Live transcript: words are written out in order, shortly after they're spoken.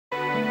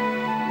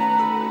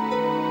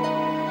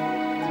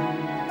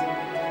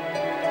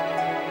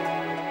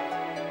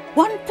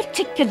One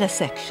particular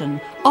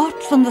section,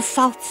 Art from the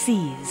South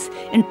Seas,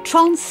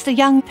 entranced the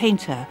young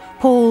painter,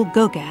 Paul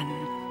Gauguin.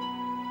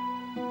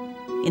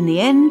 In the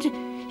end,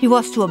 he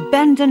was to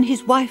abandon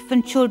his wife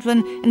and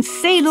children and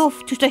sail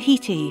off to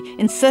Tahiti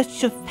in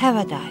search of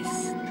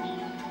paradise.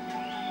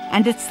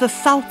 And it's the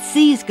South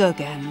Seas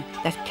Gauguin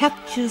that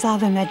captures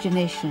our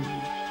imagination.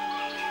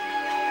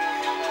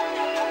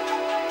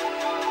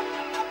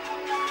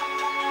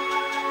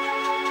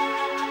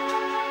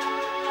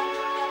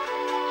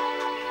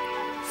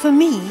 For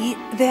me,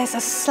 there's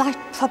a slight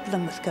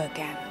problem with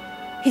Gauguin.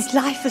 His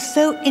life is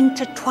so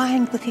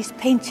intertwined with his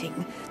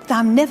painting that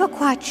I'm never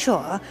quite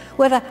sure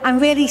whether I'm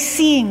really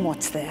seeing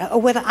what's there or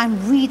whether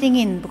I'm reading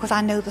in because I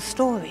know the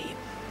story.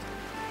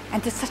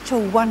 And it's such a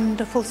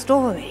wonderful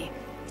story.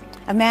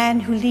 A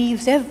man who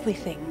leaves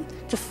everything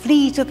to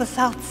flee to the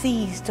South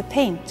Seas to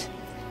paint.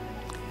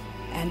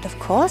 And of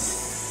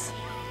course,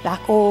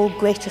 like all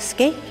great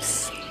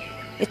escapes,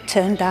 it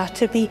turned out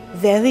to be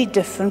very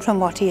different from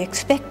what he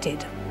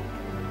expected.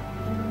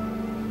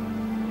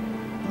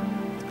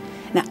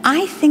 Now,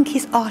 I think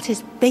his art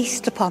is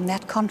based upon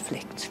that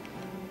conflict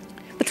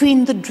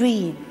between the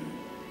dream,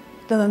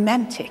 the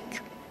romantic,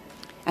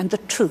 and the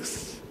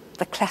truth,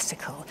 the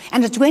classical.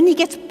 And it's when he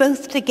gets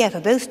both together,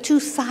 those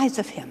two sides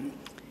of him,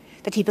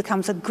 that he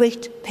becomes a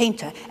great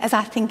painter, as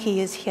I think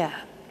he is here.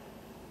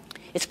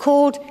 It's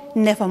called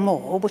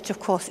Nevermore, which of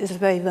course is a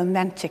very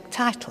romantic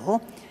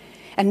title,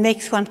 and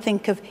makes one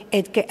think of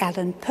Edgar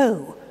Allan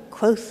Poe,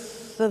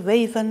 quoth the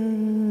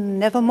raven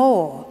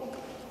nevermore.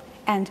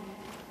 And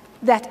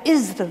that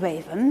is the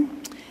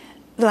raven,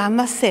 though I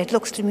must say it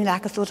looks to me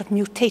like a sort of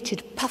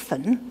mutated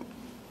puffin.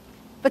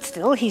 But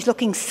still, he's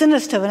looking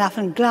sinister enough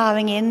and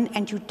glowering in,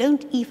 and you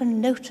don't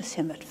even notice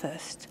him at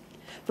first,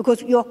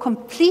 because you're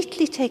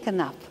completely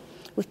taken up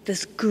with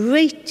this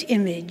great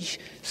image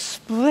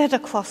spread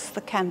across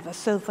the canvas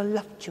so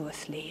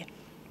voluptuously.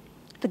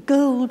 The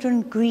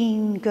golden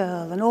green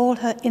girl and all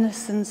her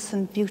innocence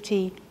and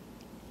beauty.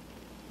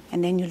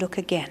 And then you look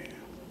again.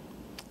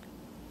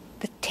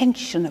 The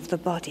tension of the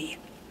body.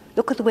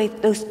 Look at the way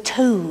those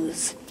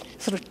toes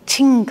sort of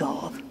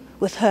tingle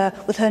with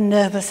her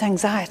nervous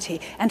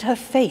anxiety, and her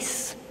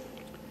face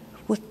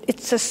with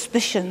its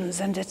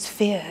suspicions and its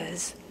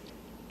fears.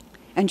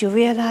 And you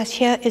realize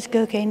here is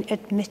Gauguin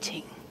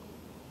admitting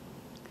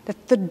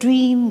that the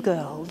dream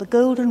girl, the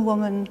golden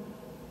woman,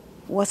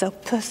 was a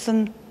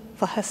person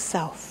for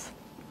herself.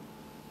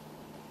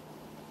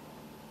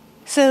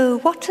 So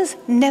what does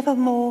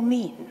nevermore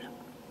mean?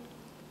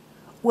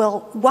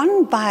 Well,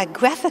 one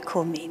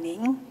biographical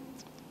meaning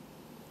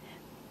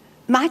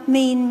might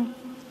mean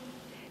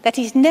that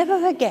he's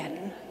never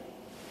again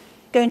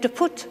going to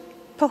put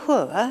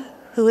Pahura,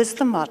 who is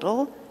the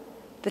model,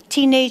 the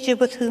teenager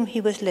with whom he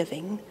was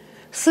living,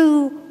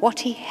 through what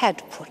he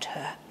had put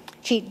her.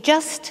 She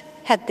just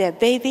had their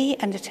baby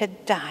and it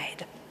had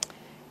died.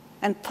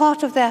 And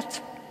part of that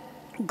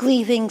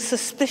grieving,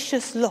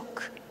 suspicious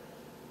look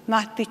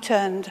might be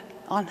turned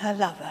on her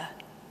lover.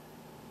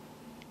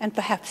 And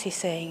perhaps he's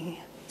saying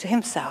to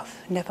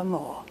himself,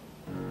 nevermore.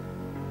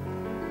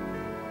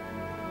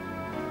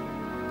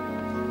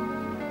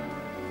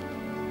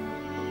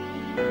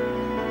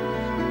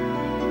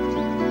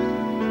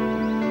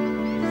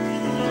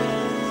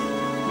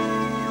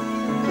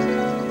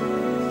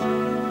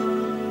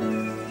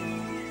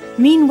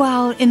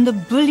 Meanwhile, in the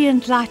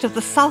brilliant light of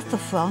the south of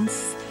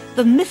France,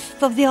 the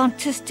myth of the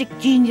artistic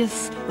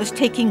genius was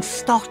taking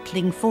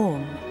startling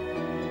form.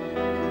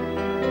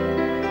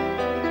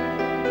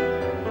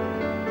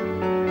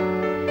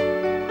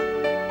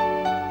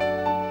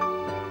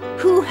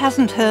 Who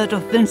hasn't heard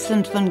of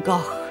Vincent van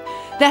Gogh,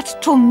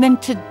 that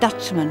tormented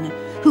Dutchman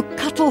who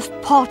cut off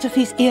part of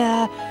his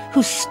ear,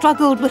 who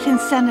struggled with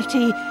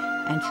insanity,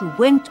 and who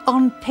went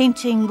on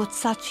painting with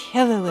such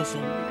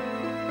heroism?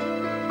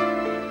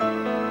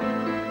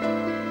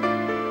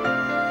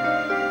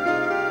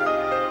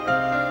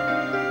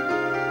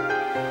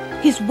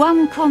 His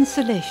one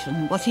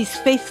consolation was his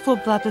faithful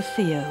brother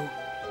Theo.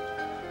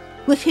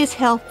 With his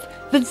help,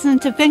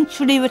 Vincent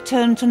eventually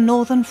returned to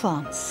northern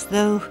France,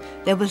 though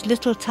there was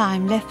little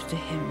time left to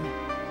him.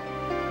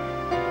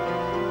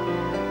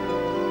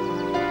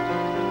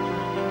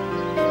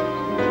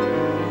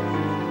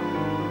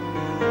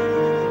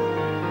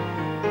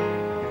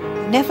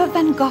 Whenever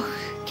Van Gogh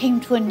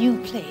came to a new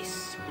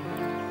place,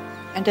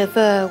 and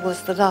Auvergne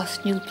was the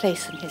last new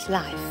place in his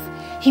life,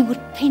 he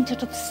would paint it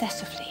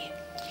obsessively.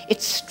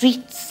 Its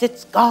streets,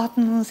 its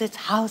gardens, its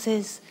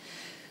houses,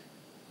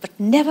 but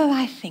never,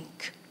 I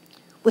think,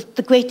 with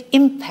the great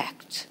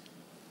impact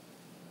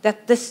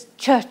that this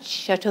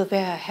church at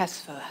Auvergne has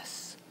for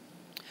us.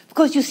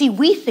 Because, you see,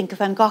 we think of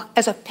Van Gogh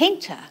as a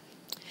painter,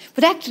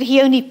 but actually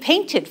he only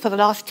painted for the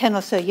last 10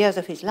 or so years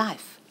of his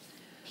life.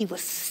 He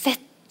was set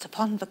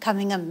upon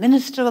becoming a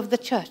minister of the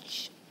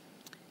church,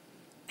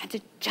 and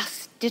it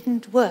just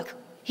didn't work.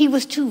 He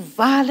was too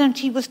violent,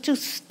 he was too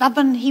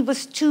stubborn, he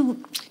was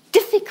too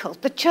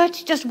difficult. The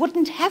church just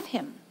wouldn't have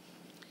him.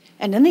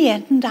 And in the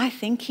end, I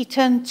think he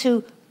turned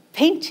to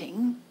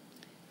painting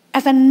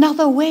as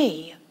another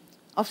way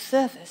of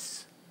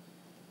service.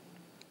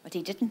 but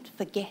he didn't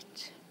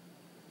forget.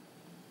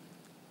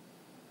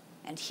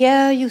 And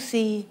here you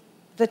see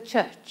the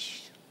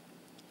church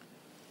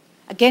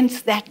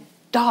against that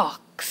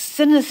dark,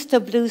 sinister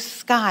blue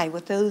sky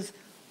with those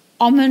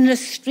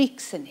ominous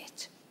streaks in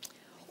it,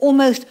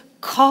 almost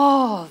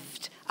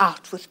carved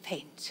out with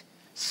paint,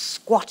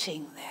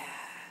 squatting there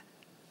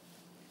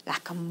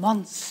like a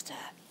monster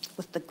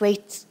with the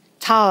great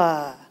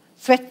tower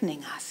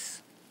threatening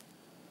us.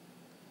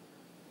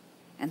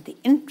 And the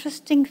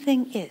interesting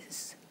thing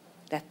is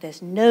that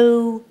there's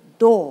no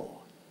door.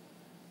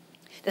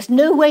 There's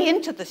no way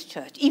into this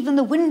church. Even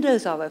the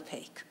windows are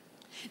opaque.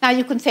 Now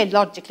you can say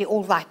logically,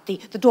 all right,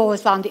 the door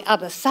is on the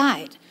other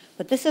side.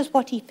 But this is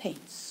what he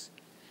paints.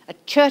 A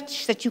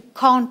church that you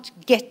can't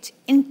get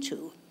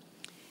into.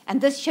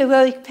 And this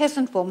heroic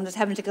peasant woman is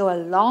having to go a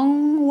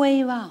long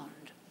way round.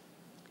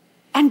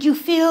 And you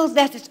feel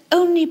that it's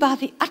only by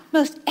the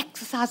utmost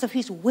exercise of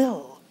his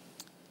will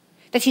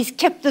that he's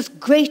kept this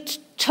great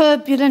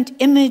turbulent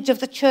image of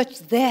the church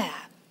there.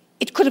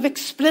 It could have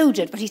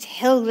exploded, but he's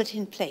held it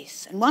in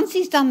place. And once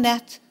he's done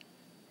that,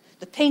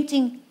 the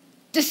painting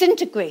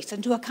disintegrates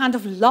into a kind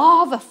of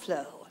lava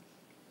flow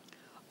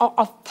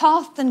of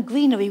path and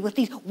greenery with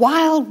these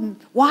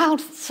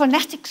wild,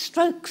 frenetic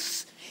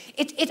strokes.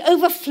 It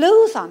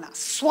overflows on us,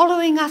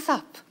 swallowing us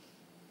up.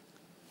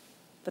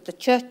 But the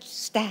church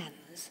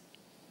stands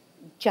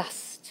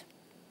just.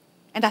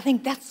 And I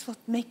think that's what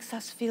makes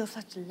us feel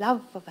such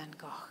love for Van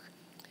Gogh.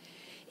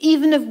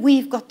 Even if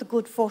we've got the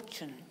good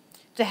fortune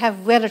to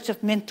have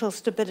relative mental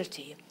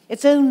stability,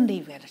 it's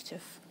only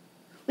relative.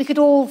 We could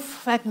all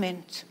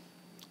fragment,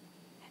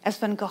 as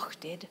Van Gogh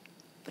did,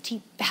 but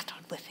he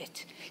battled with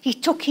it. He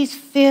took his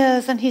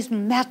fears and his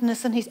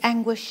madness and his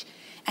anguish,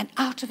 and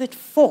out of it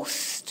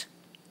forced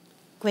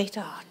great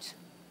art.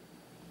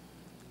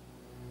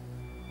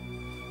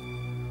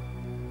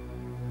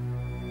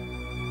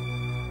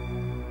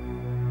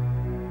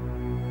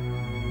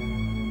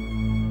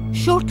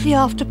 Shortly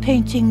after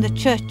painting the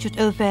church at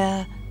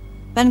Auvers,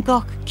 Van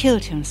Gogh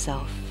killed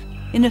himself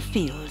in a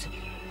field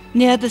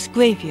near this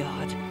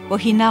graveyard where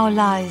he now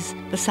lies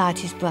beside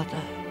his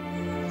brother.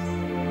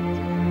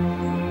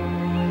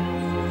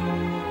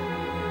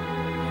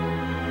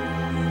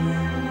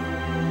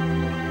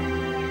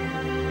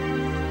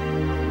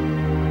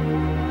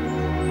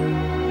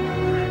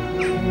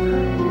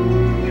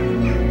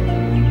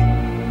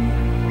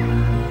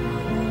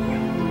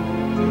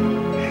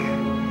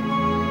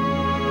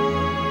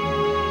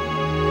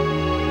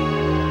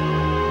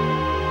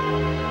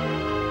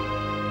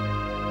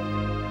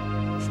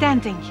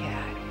 Standing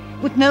here,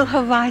 with no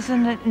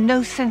horizon and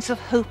no sense of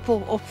hope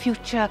or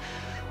future,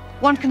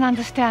 one can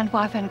understand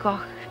why Van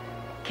Gogh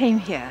came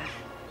here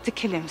to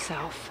kill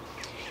himself.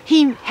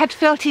 He had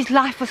felt his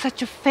life was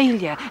such a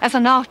failure, as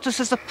an artist,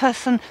 as a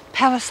person,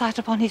 parasite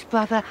upon his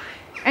brother,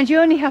 and you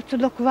only have to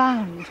look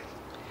round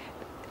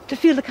to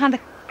feel the kind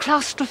of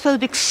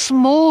claustrophobic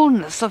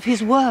smallness of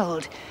his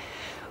world,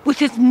 with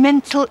his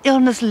mental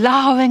illness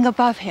lowering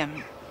above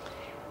him.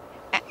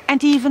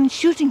 And even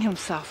shooting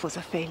himself was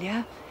a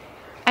failure.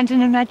 And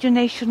in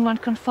imagination one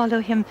can follow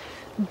him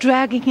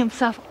dragging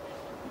himself,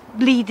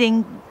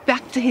 bleeding,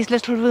 back to his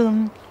little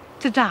room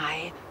to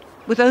die,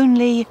 with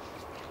only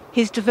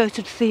his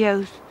devoted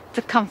Theo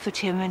to comfort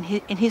him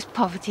in his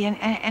poverty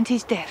and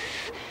his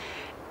death.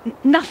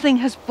 Nothing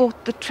has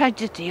brought the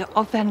tragedy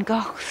of Van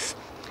Gogh's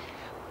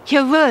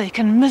heroic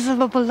and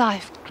miserable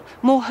life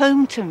more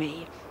home to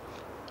me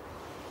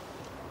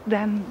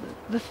than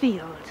the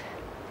field.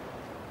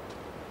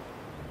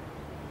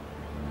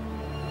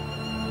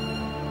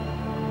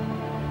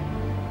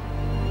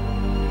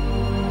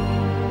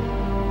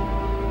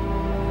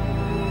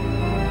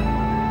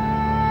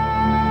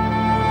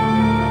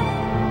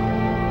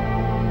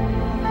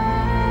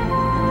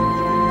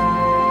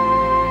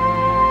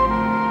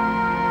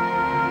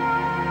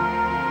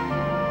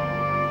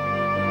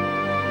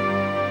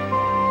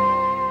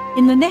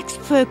 In the next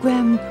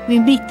program, we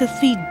meet the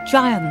three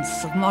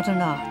giants of modern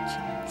art,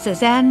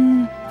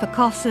 Cézanne,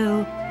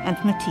 Picasso, and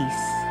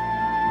Matisse.